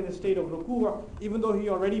remain in a state of ruku'. Even though He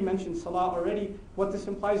already mentioned salah already, what this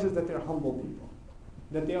implies is that they're humble people.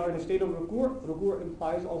 That they are in a state of ruku'. Ruku'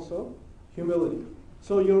 implies also humility.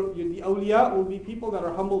 So the awliya will be people that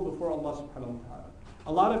are humble before Allah subhanahu wa ta'ala.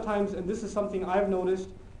 A lot of times, and this is something I've noticed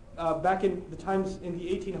back in the times in the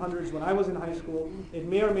 1800s when I was in high school, it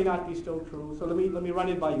may or may not be still true. So let me run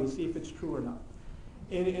it by you, see if it's true or not.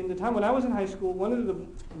 In the time when I was in high school, one of the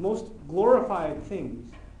most glorified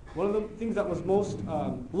things, one of the things that was most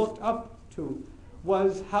looked up to,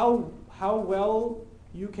 was how well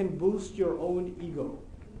you can boost your own ego.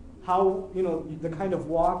 How, the kind of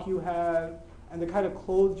walk you have, and the kind of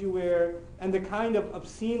clothes you wear, and the kind of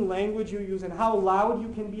obscene language you use, and how loud you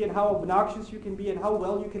can be, and how obnoxious you can be, and how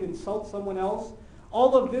well you can insult someone else.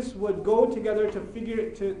 All of this would go together to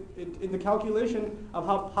figure in the calculation of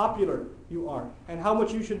how popular you are, and how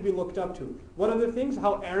much you should be looked up to. What are the things?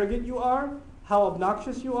 How arrogant you are, how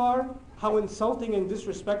obnoxious you are, how insulting and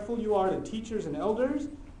disrespectful you are to teachers and elders,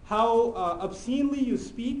 how obscenely you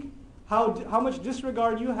speak, how much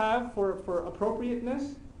disregard you have for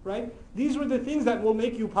appropriateness. Right? These were the things that will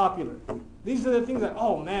make you popular. These are the things that,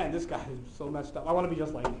 oh man, this guy is so messed up. I want to be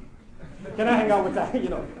just like him. Can I hang out with that?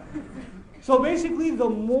 So basically, the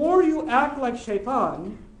more you act like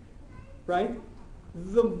shaitan, right,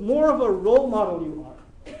 the more of a role model you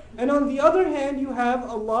are. And on the other hand, you have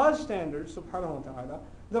Allah's standards, subhanahu wa ta'ala.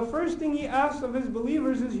 The first thing He asks of His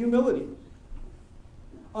believers is humility.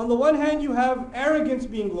 On the one hand, you have arrogance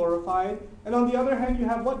being glorified, and on the other hand, you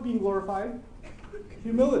have what being glorified?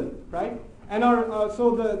 Humility, right? And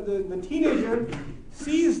so the teenager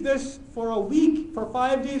sees this for a week, for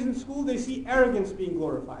 5 days in school, they see arrogance being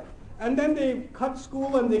glorified. And then they cut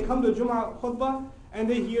school and they come to Jum'ah khutbah and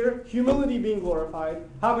they hear humility being glorified.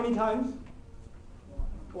 How many times?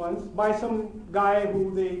 Once. By some guy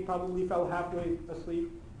who they probably fell halfway asleep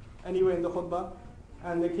anyway in the khutbah.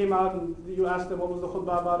 And they came out and you asked them what was the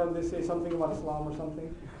khutbah about and they say something about Islam or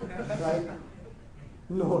something. Right?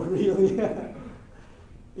 No, really.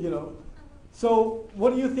 So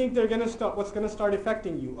what do you think what's going to start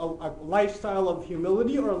affecting you? A lifestyle of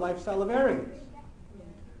humility or a lifestyle of arrogance?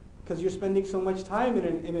 Because you're spending so much time in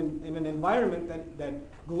an environment that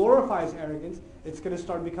glorifies arrogance, it's going to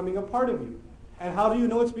start becoming a part of you. And how do you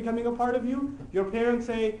know it's becoming a part of you? Your parents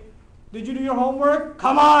say, did you do your homework?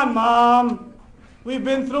 Come on, Mom! we've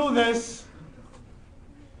been through this.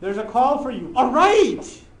 There's a call for you. All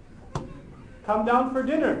right. Come down for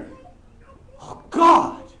dinner. Oh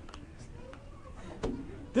God.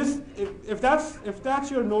 If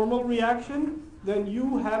that's your normal reaction, then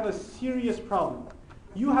you have a serious problem.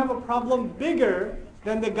 You have a problem bigger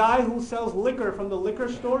than the guy who sells liquor from the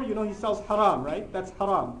liquor store. You know, he sells haram, right? That's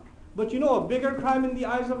haram. But you know, a bigger crime in the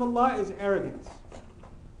eyes of Allah is arrogance.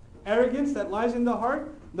 Arrogance that lies in the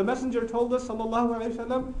heart. The Messenger told us, sallallahu alaihi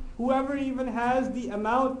wasallam, whoever even has the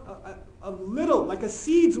amount of little, like a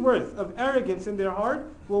seed's worth of arrogance in their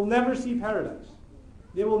heart, will never see paradise.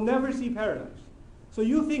 They will never see paradise. So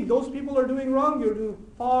you think those people are doing wrong, you're doing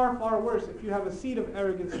far, far worse if you have a seed of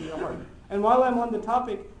arrogance in your heart. And while I'm on the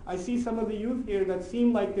topic, I see some of the youth here that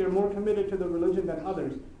seem like they're more committed to the religion than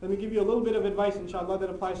others. Let me give you a little bit of advice, inshallah, that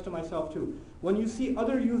applies to myself too. When you see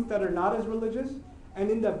other youth that are not as religious, and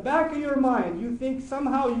in the back of your mind you think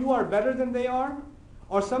somehow you are better than they are,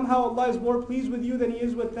 or somehow Allah is more pleased with you than He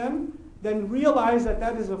is with them, then realize that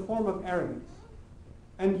that is a form of arrogance.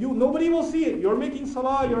 And nobody will see it. You're making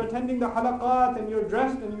salah, you're attending the halaqat, and you're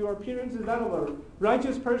dressed, and your appearance is that of a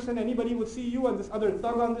righteous person. Anybody would see you and this other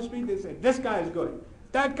thug on the street, they say, this guy is good.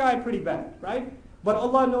 That guy pretty bad, right? But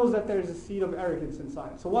Allah knows that there's a seed of arrogance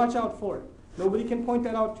inside. So watch out for it. Nobody can point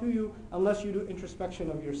that out to you unless you do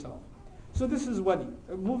introspection of yourself. So this is wali.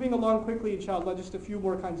 Moving along quickly, inshallah, just a few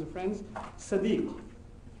more kinds of friends. Sadiq.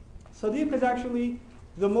 Sadiq is actually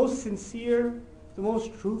the most sincere, the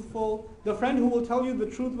most truthful, the friend who will tell you the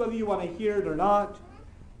truth whether you want to hear it or not.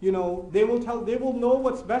 You know, they will know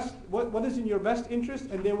what's best, what is in your best interest,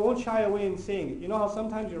 and they won't shy away in saying it. You know how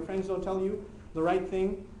sometimes your friends don't tell you the right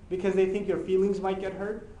thing because they think your feelings might get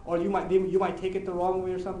hurt, or you might take it the wrong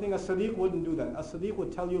way or something? A Sadiq wouldn't do that. A Sadiq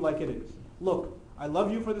would tell you like it is. Look, I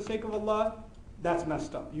love you for the sake of Allah. That's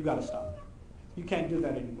messed up. You got to stop. You can't do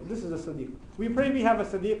that anymore. This is a Sadiq. We pray we have a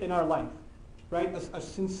Sadiq in our life. Right? A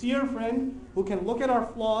sincere friend who can look at our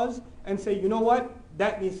flaws and say, you know what?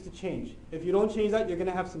 That needs to change. If you don't change that, you're going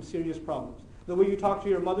to have some serious problems. The way you talk to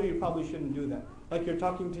your mother, you probably shouldn't do that. Like you're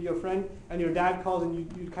talking to your friend and your dad calls and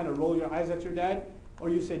you kind of roll your eyes at your dad. Or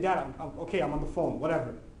you say, Dad, I'm okay, I'm on the phone,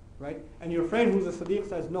 whatever. Right? And your friend who's a Sadiq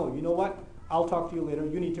says, no, you know what? I'll talk to you later.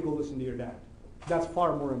 You need to go listen to your dad. That's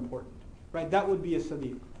far more important. Right? That would be a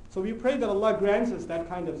Sadiq. So we pray that Allah grants us that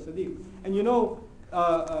kind of Sadiq. And you know,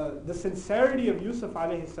 the sincerity of Yusuf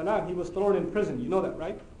alayhi salam, he was thrown in prison. You know that,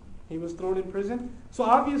 right? He was thrown in prison. So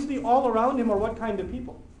obviously all around him are what kind of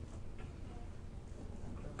people?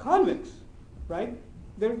 Convicts, right?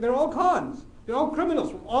 They're all cons. They're all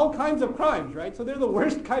criminals from all kinds of crimes, right? So they're the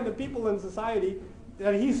worst kind of people in society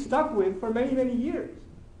that he's stuck with for many, many years.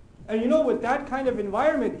 And you know, with that kind of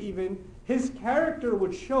environment even, his character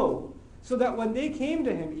would show, so that when they came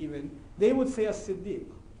to him even, they would say a Siddiq.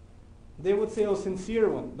 They would say a sincere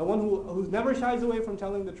one, the one who never shies away from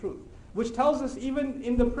telling the truth. Which tells us even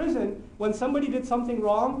in the prison, when somebody did something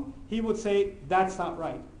wrong, he would say, that's not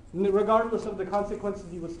right. Regardless of the consequences,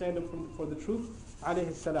 he would stand up for the truth,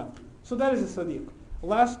 alayhi salam. So that is a Sadiq.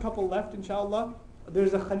 Last couple left, inshallah.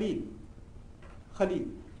 There's a Khalil. Khalil.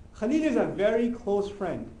 Khalil is a very close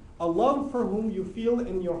friend. A love for whom you feel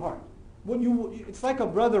in your heart. It's like a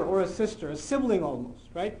brother or a sister, a sibling almost,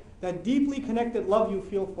 right? That deeply connected love you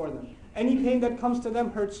feel for them. Any pain that comes to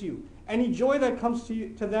them hurts you. Any joy that comes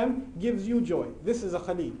to them gives you joy. This is a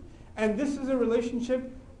Khalil. And this is a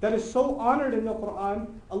relationship that is so honored in the Quran.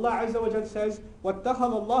 Allah Azza wa Jal says, وَاتَّخَذَ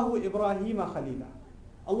اللَّهُ إِبْرَاهِيمَ خَلِيلًا.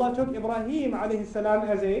 Allah took Ibrahim alayhi salam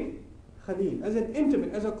as a Khalil, as an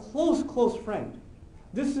intimate, as a close friend.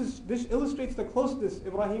 This illustrates the closeness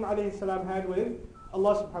Ibrahim alayhi salam had with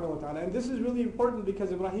Allah subhanahu wa ta'ala. And this is really important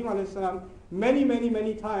because Ibrahim alayhi salam,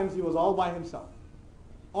 many times he was all by himself.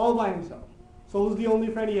 All by himself. So who's the only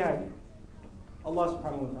friend he had? Allah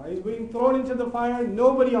subhanahu wa ta'ala. He's being thrown into the fire,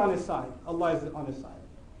 nobody on his side. Allah is on his side.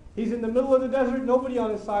 He's in the middle of the desert, nobody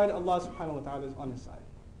on his side. Allah subhanahu wa ta'ala is on his side.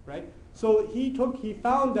 Right? So he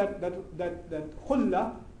found that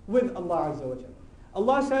khulla with Allah Azza wa Jalla.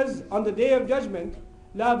 Allah says on the day of judgment,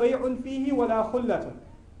 La bay'un fihi wa la khullatan.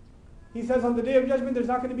 He says on the day of judgment there's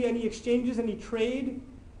not going to be any exchanges, any trade,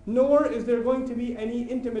 nor is there going to be any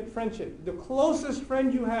intimate friendship. The closest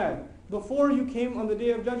friend you had before you came on the day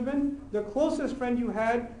of judgment, the closest friend you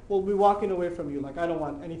had will be walking away from you like, I don't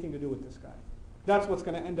want anything to do with this guy. That's what's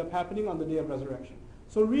going to end up happening on the day of resurrection.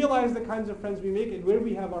 So realize the kinds of friends we make and where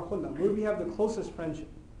we have our khulla, where we have the closest friendship.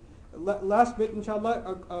 Last bit,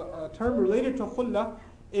 inshallah, a term related to khulla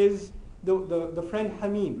is the friend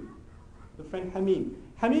Hamim. The friend Hamim.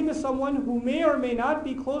 Hamim is someone who may or may not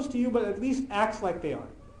be close to you, but at least acts like they are.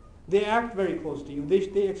 They act very close to you.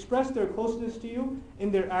 They express their closeness to you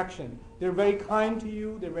in their action. They're very kind to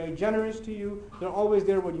you. They're very generous to you. They're always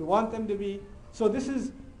there when you want them to be. So this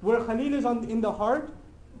is where Khalil is in the heart.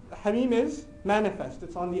 Hamim is manifest.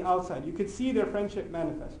 It's on the outside. You could see their friendship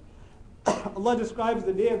manifest. Allah describes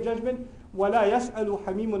the day of judgment, وَلَا يَسْأَلُ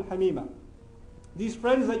حَمِيمٌ حَمِيمًا. These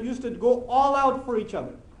friends that used to go all out for each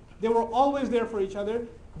other. They were always there for each other.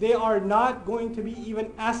 They are not going to be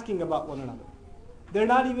even asking about one another. They're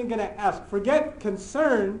not even going to ask. Forget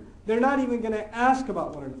concern. They're not even going to ask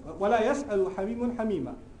about one another. وَلَا يَسْأَلُ حَمِيمٌ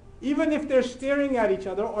حَمِيمًا. Even if they're staring at each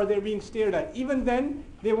other or they're being stared at, even then,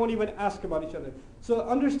 they won't even ask about each other. So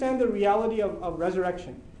understand the reality of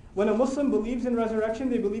resurrection. When a Muslim believes in resurrection,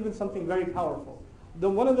 they believe in something very powerful.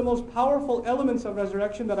 One of the most powerful elements of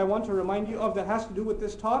resurrection that I want to remind you of that has to do with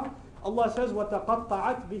this talk, Allah says,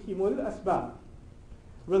 وَتَقَطَّعَتْ بِهِمُ الْأَسْبَابِ.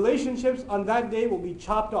 Relationships on that day will be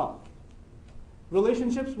chopped off.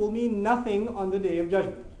 Relationships will mean nothing on the day of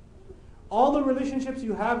judgment. All the relationships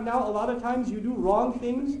you have now, a lot of times you do wrong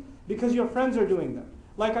things because your friends are doing them.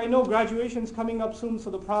 Like I know graduation's coming up soon, so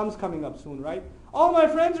the prom's coming up soon, right? All my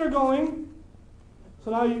friends are going.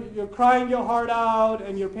 So now you're crying your heart out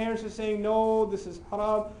and your parents are saying, no, this is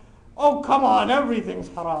haram. Oh, come on, everything's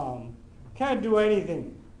haram. Can't do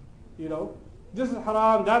anything. You know, this is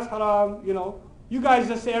haram, that's haram, you know. You guys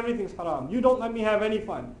just say everything's haram. You don't let me have any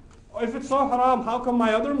fun. If it's so haram, how come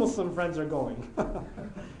my other Muslim friends are going?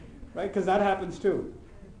 Right? Because that happens too.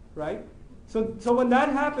 Right? So when that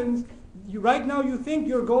happens, right now you think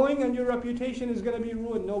you're going and your reputation is going to be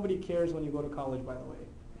ruined. Nobody cares when you go to college, by the way,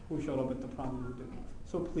 who showed up at the prom and who didn't.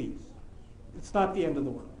 So please, it's not the end of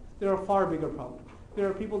the world. There are far bigger problems. There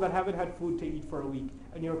are people that haven't had food to eat for a week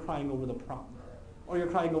and you're crying over the prom. Or you're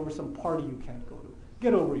crying over some party you can't go to.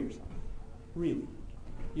 Get over yourself. Really.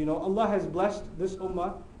 You know, Allah has blessed this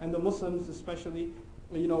ummah and the Muslims especially,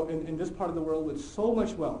 you know, in this part of the world with so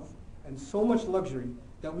much wealth and so much luxury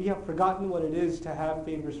that we have forgotten what it is to have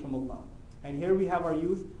favors from Allah. And here we have our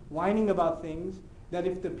youth whining about things that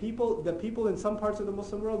if the people in some parts of the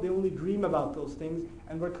Muslim world, they only dream about those things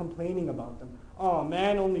and we're complaining about them. Oh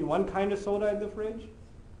man, only one kind of soda in the fridge?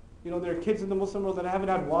 You know, there are kids in the Muslim world that haven't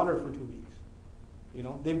had water for 2 weeks. You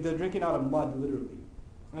know, they're drinking out of mud, literally.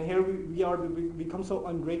 And here we become so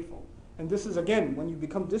ungrateful. And this is, again, when you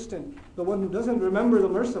become distant, the one who doesn't remember the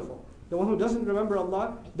merciful, the one who doesn't remember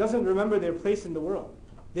Allah, doesn't remember their place in the world.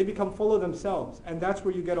 They become full of themselves. And that's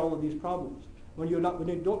where you get all of these problems. When you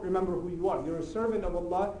don't remember who you are. You're a servant of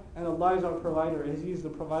Allah, and Allah is our provider, and He is the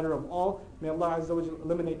provider of all. May Allah Azza wa Jalla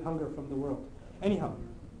eliminate hunger from the world. Anyhow,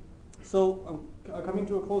 so coming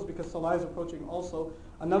to a close because Salah is approaching also,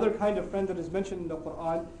 another kind of friend that is mentioned in the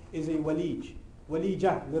Quran is a walij.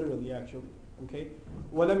 Walijah, literally actually. Okay?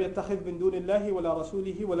 وَلَمْ يَتَّخِذْ مِن دُونِ اللَّهِ وَلَا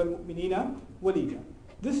رَسُولِهِ وَلَا الْمُؤْمِنِينَ وَلِيجًا.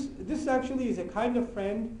 This actually is a kind of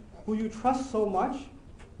friend who you trust so much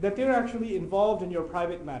that they're actually involved in your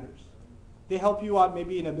private matters. They help you out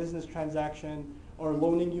maybe in a business transaction or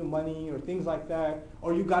loaning you money or things like that,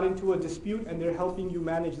 or you got into a dispute and they're helping you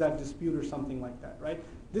manage that dispute or something like that, right?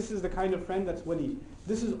 This is the kind of friend that's wali.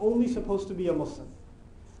 This is only supposed to be a Muslim.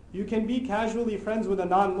 You can be casually friends with a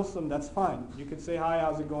non-Muslim, that's fine. You could say, hi,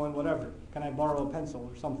 how's it going, whatever. Can I borrow a pencil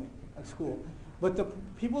or something at school? But the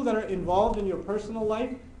people that are involved in your personal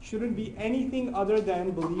life shouldn't be anything other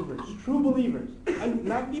than believers, true believers. And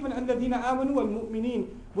not even الَّذِينَ آمَنُوا وَالْمُؤْمِنِينَ,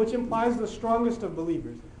 which implies the strongest of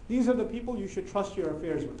believers. These are the people you should trust your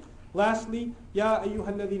affairs with. Lastly, يَا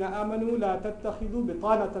أَيُّهَا الَّذِينَ آمَنُوا لَا تَتَّخِذُوا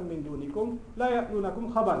بِطَانَةً مِّن دُونِكُمْ لَا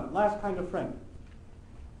يَأْلُونَكُمْ خَبَالًا. Last kind of friend.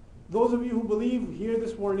 Those of you who believe, hear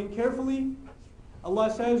this warning carefully. Allah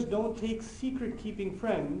says, don't take secret-keeping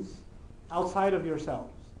friends outside of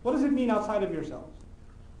yourselves. What does it mean outside of yourselves?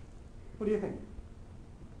 What do you think?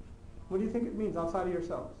 What do you think it means outside of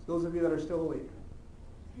yourselves? Those of you that are still awake.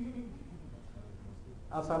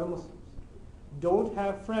 Outside of Muslims. Don't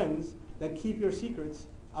have friends that keep your secrets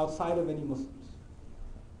outside of any Muslims.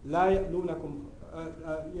 لا يألونكم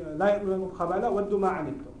خبالا ودوا ما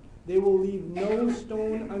عنتم. They will leave no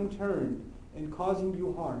stone unturned in causing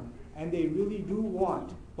you harm. And they really do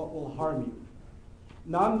want what will harm you.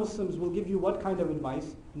 Non-Muslims will give you what kind of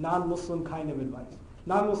advice? Non-Muslim kind of advice.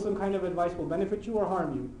 Non-Muslim kind of advice will benefit you or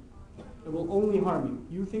harm you? It will only harm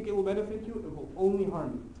you. You think it will benefit you? It will only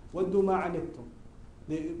harm you. وَدُّوا مَا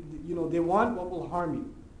عَنِتُّمْ. They want what will harm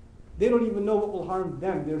you. They don't even know what will harm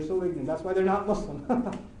them. They're so ignorant. That's why they're not Muslim.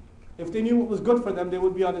 If they knew what was good for them, they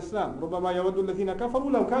would be on Islam. رُبَّمَا يَوَدُّ الَّذِينَ كَفَرُوا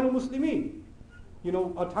لَوْ كَانُوا مُسْلِمِينَ. You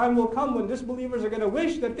know, a time will come when disbelievers are going to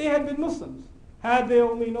wish that they had been Muslims, had they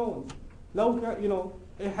only known. لو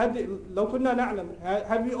كنا نعلم,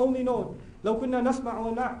 had we only known. لو كنا نسمع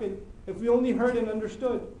ونعقل, if we only heard and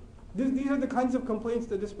understood. These are the kinds of complaints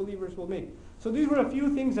that disbelievers will make. So these were a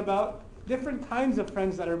few things about different kinds of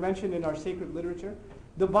friends that are mentioned in our sacred literature.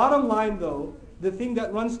 The bottom line though, the thing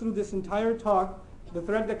that runs through this entire talk, the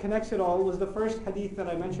thread that connects it all, was the first hadith that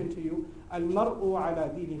I mentioned to you. Al-mar'u ala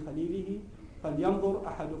dini khalilihi falyanzur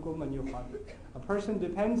ahadukum man yukhali. A person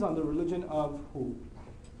depends on the religion of who?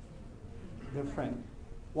 Their friend.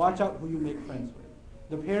 Watch out who you make friends with.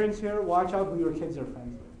 The parents here, watch out who your kids are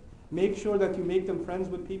friends with. Make sure that you make them friends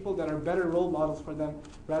with people that are better role models for them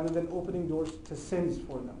rather than opening doors to sins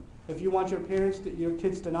for them. If you want your kids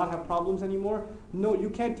to not have problems anymore, no, you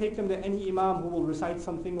can't take them to any imam who will recite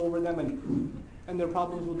something over them and their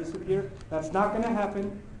problems will disappear. That's not going to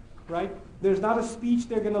happen, right? There's not a speech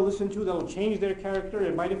they're going to listen to that will change their character.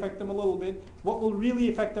 It might affect them a little bit. What will really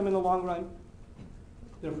affect them in the long run?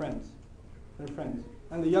 Their friends. Their friends.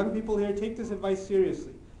 And the young people here, take this advice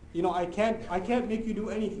seriously. You know, I can't make you do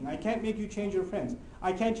anything. I can't make you change your friends.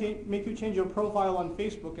 I can't make you change your profile on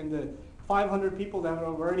Facebook and the 500 people that are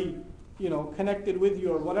already, connected with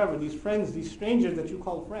you or whatever. These friends, these strangers that you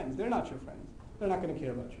call friends, they're not your friends. They're not going to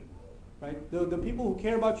care about you, right? The people who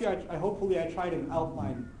care about you, hopefully I tried and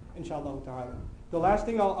outlined, inshallah ta'ala. The last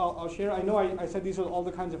thing I'll share, I know I said these are all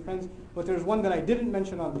the kinds of friends, but there's one that I didn't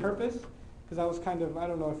mention on purpose, because I was I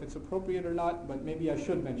don't know if it's appropriate or not, but maybe I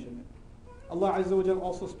should mention it. Allah Azza wa Jal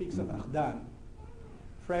also speaks of akhdan,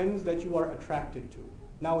 friends that you are attracted to.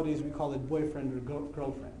 Nowadays we call it boyfriend or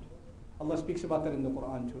girlfriend. Allah speaks about that in the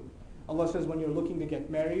Quran too. Allah says when you're looking to get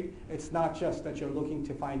married, it's not just that you're looking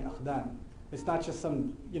to find akhdan. It's not just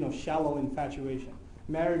some shallow infatuation.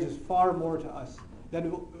 Marriage is far more to us than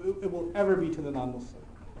it will ever be to the non-Muslim.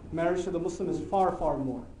 Marriage to the Muslim is far, far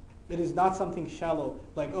more. It is not something shallow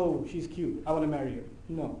like, oh, she's cute, I want to marry her.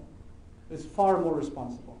 No. It's far more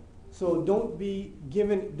responsible. So don't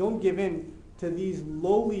give in to these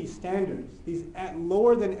lowly standards, these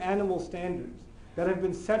lower than animal standards that have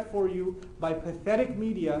been set for you by pathetic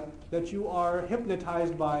media that you are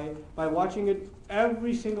hypnotized by watching it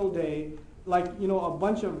every single day, like a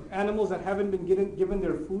bunch of animals that haven't been given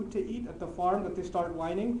their food to eat at the farm that they start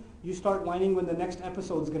whining. You start whining when the next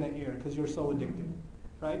episode's going to air because you're so addicted,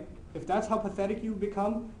 right? If that's how pathetic you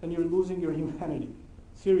become, then you're losing your humanity.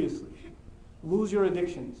 Seriously. Lose your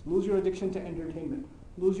addictions. Lose your addiction to entertainment.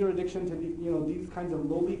 Lose your addiction to these kinds of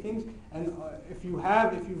lowly things. And if you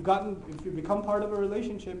become part of a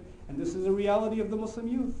relationship, and this is a reality of the Muslim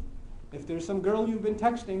youth, if there's some girl you've been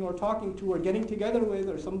texting or talking to or getting together with,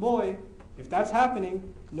 or some boy, if that's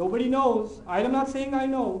happening, nobody knows. I'm not saying I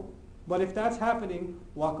know, but if that's happening,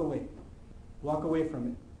 walk away. Walk away from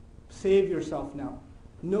it. Save yourself now.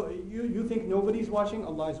 No, you think nobody's watching?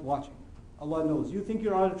 Allah is watching. Allah knows. You think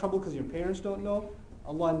you're out of trouble because your parents don't know?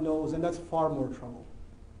 Allah knows, and that's far more trouble.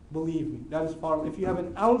 Believe me, that is far. If you have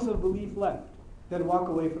an ounce of belief left, then walk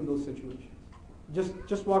away from those situations.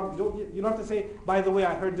 Just walk. You don't have to say, by the way,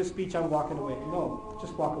 I heard this speech, I'm walking away. No,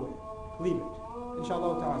 just walk away. Leave it.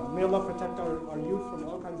 Inshallah ta'ala. May Allah protect our youth from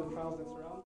all kinds of trials that surround